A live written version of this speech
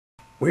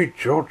We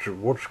Georgie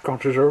Wood's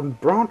got his own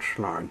branch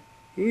line.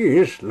 He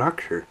is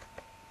lucky.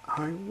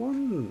 I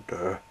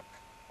wonder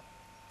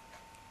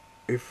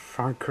if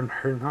I can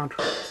hang out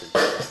with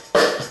him.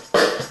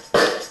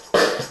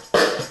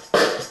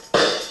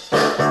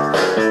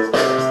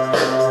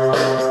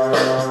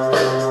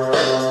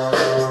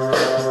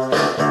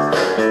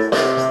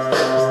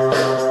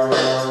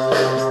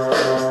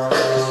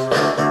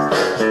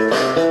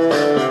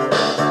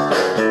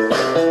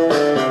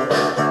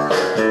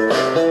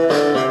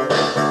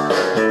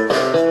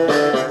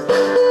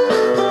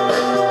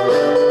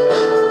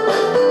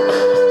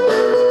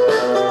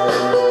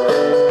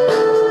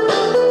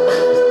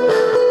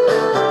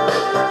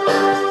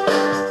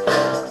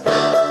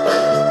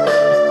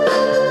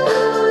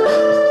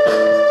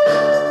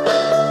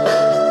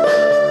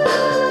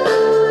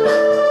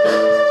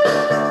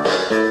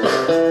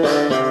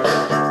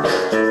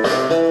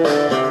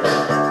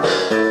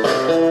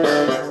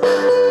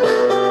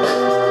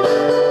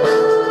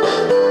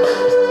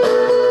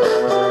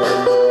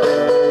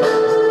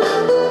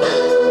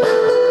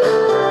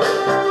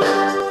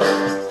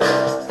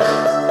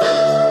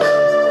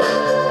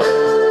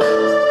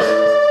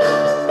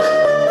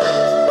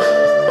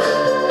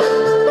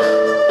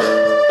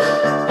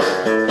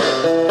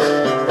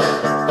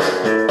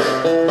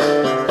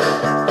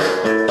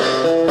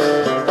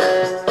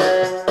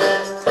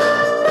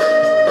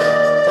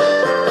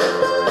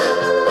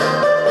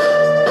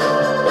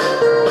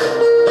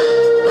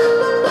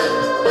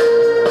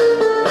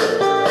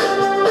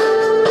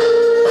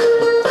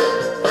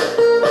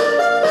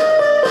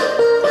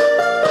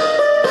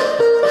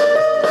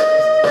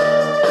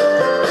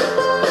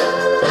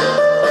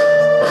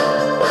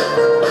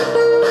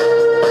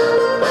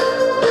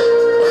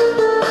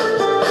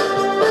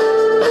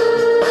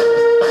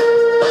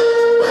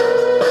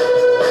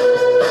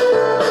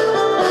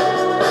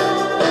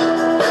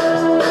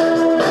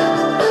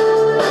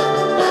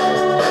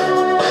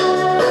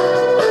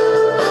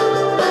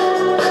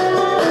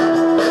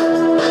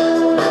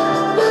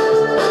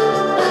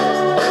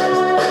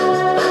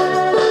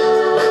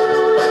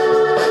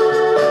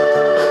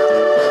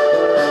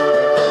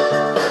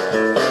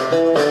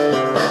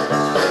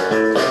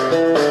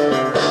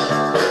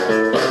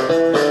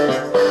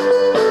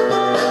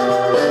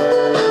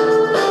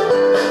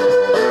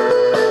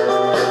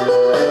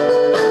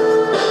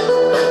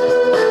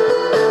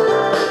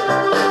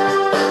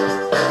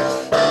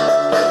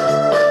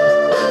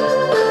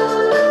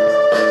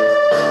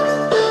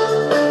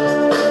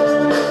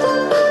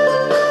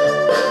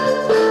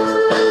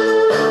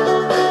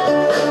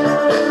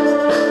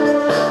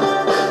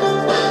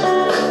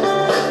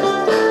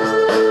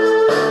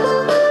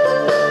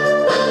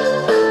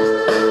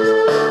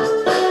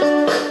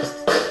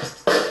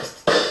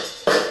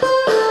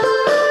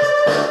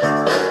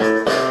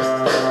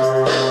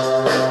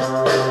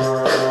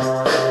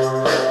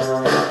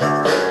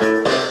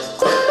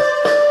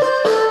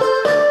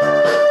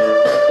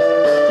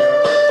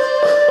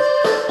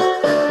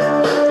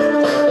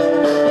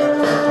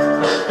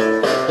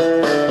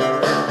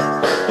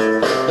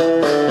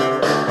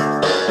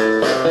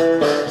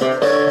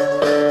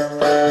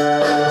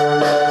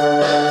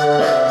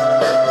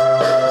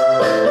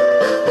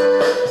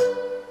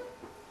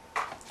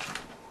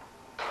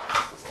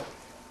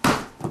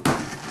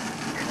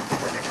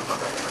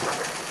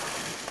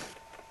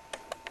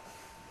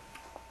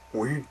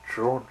 We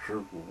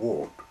Georgie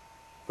Wood,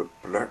 the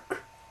Black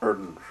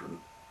Engine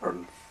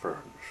and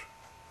Friends,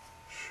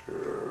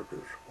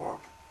 Series 1,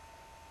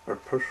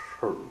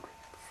 Episode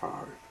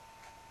 5.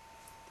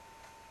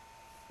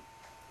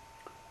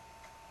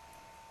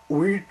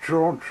 We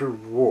Georgie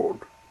Wood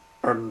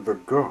and the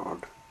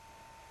God.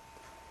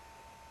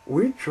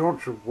 We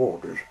Georgie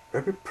Wood is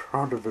very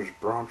proud of his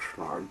branch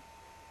line.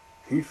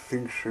 He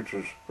thinks it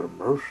is the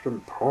most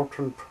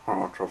important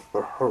part of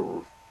the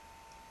whole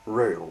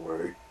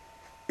railway.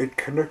 It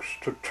connects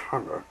to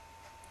Tanner.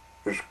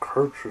 His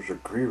coaches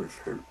agree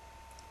with him.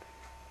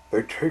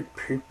 They take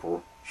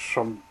people,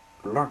 some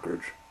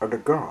luggage, and a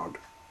guard.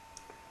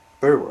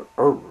 They were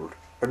old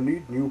and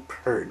need new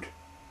paint,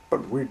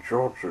 but we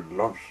Georgie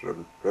loves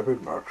them very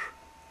much.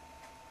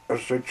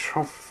 As they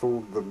chuff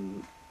through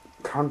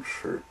the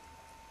country,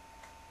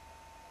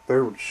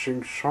 they would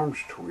sing songs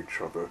to each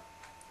other.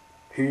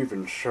 He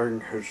even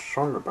sang his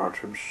song about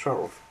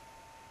himself.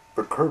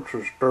 The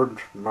coaches don't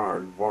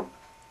mind what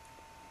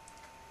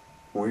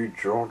we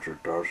Georgie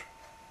does.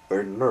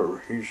 They know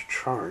he's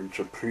trying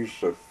to please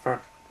the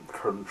fat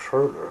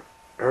controller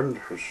and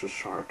his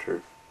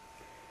society.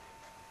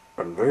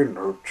 And they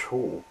know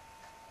too,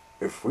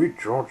 if we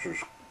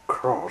Georgie's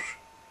cross,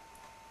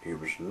 he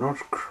was not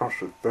cross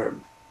with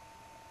them.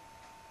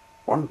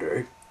 One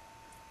day,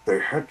 they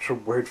had to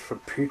wait for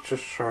Peter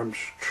Sam's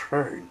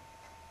train.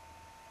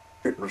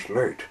 It was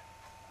late.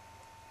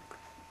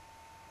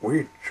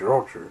 We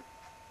Georgie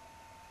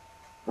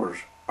was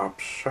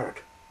upset.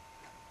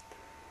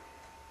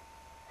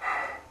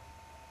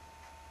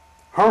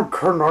 How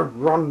can I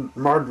run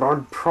my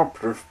line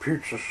properly if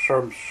Peter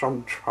Sam's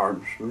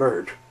sometimes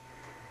late?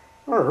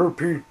 I hope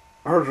he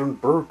hasn't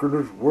broken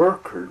his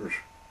workings.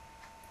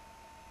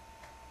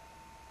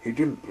 He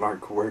didn't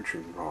like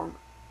waiting long,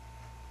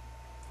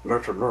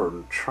 let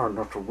alone try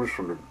not to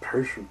whistle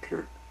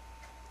impatiently.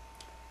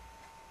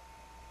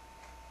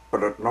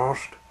 But at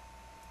last,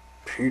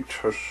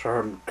 Peter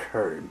Sam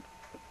came.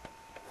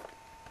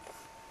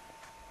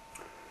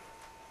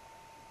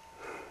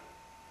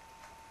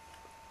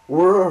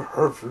 "Where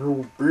have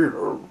you been,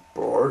 old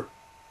boy?"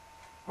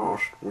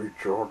 asked wee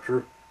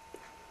Georgie.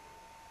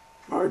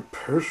 "I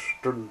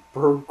pissed and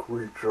broke,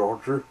 wee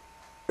Georgie.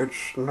 It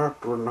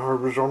snapped when I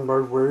was on my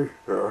way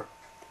here.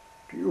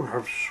 Do you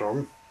have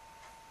some?"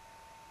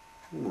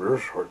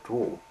 "Yes, I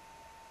do.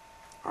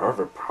 I have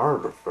a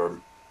pile of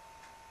them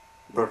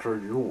that are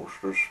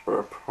used as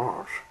spare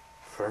parts.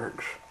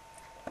 Thanks."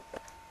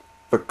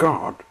 The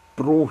guard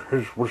blew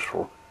his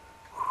whistle,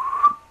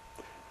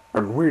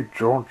 and wee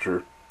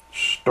Georgie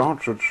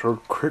started so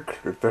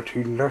quickly that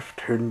he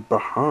left him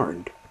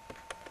behind.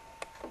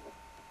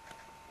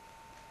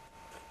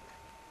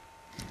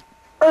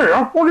 "Hey,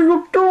 what are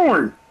you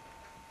doing?"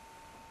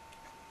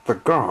 The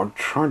guard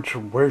tried to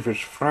wave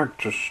his flag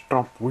to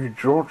stop wee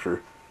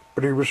Georgie,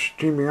 but he was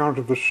steaming out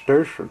of the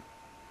station.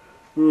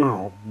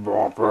 "Oh,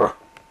 bother.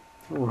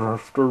 I'll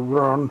have to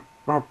run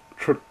up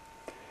to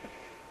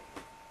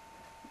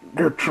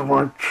get to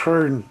my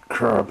train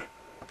cab.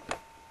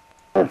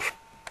 Oops."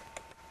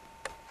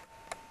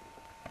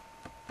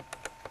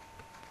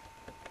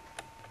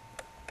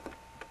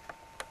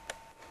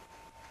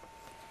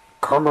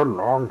 "Come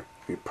along,"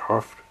 he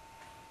puffed.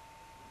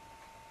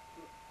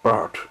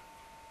 But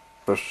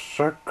the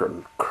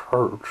second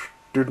coach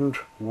didn't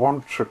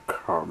want to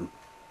come.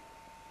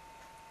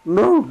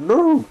 "No,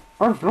 no,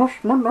 I've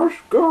lost my nice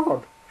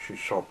guard," she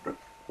sobbed.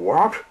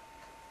 "What?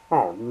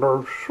 Oh,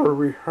 no, so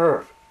we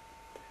have."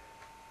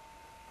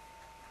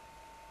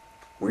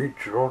 Wee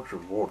Georgie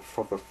Wood,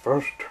 for the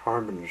first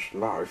time in his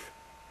life,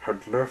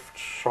 had left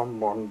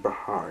someone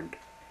behind.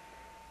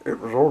 It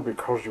was all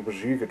because he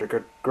was eager to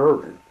get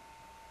going.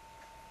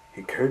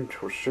 He came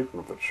to a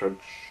signal that said,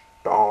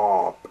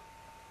 "Stop."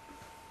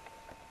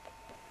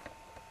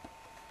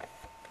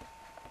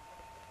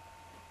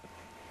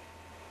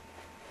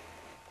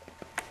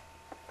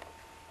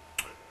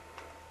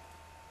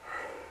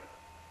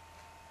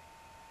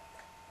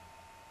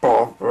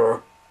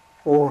 "Bother,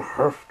 we'll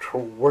have to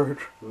wait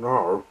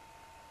now."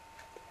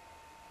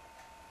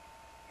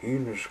 He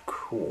and his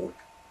crew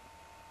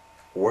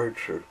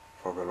waited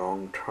for a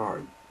long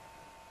time.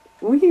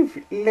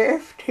 "We've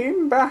left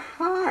him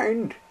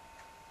behind,"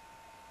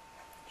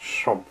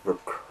 sobbed the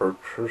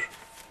coaches.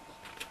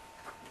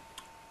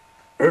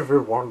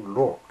 Everyone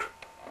looked,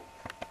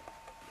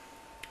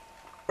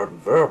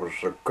 and there was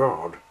the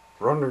guard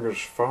running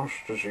as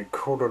fast as he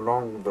could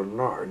along the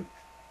line,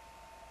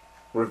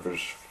 with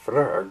his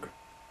flag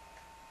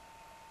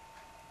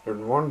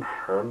in one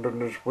hand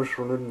and his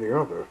whistle in the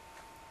other.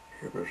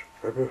 He was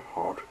very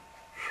hot,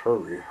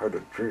 so he had a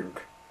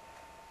drink,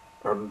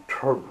 and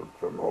told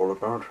them all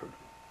about it.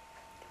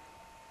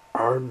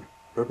 "I'm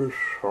very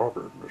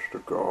sorry,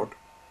 Mr. Guard,"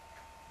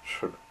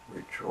 said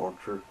wee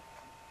Georgie.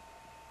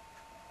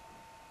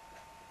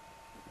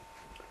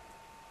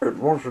 "It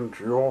wasn't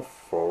your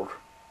fault,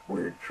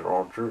 wee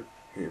Georgie,"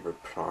 he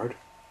replied.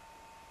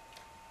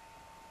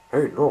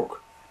 "Hey,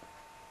 look,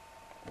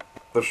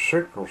 the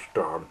signal's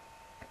down.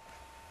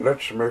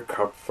 Let's make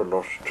up for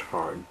lost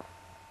time.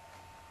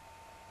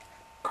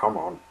 Come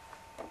on."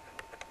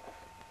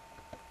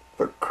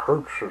 The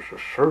coaches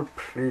are so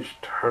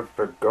pleased to have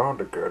their guard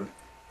again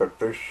that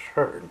they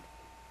sang,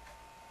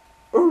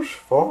 "As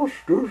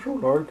fast as you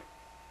like."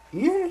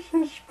 "Yes,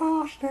 as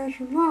fast as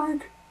you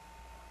like,"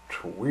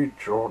 to wee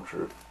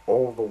Georgie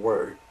all the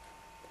way,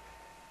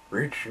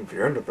 reaching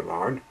the end of the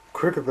line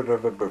quicker than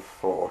ever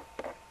before.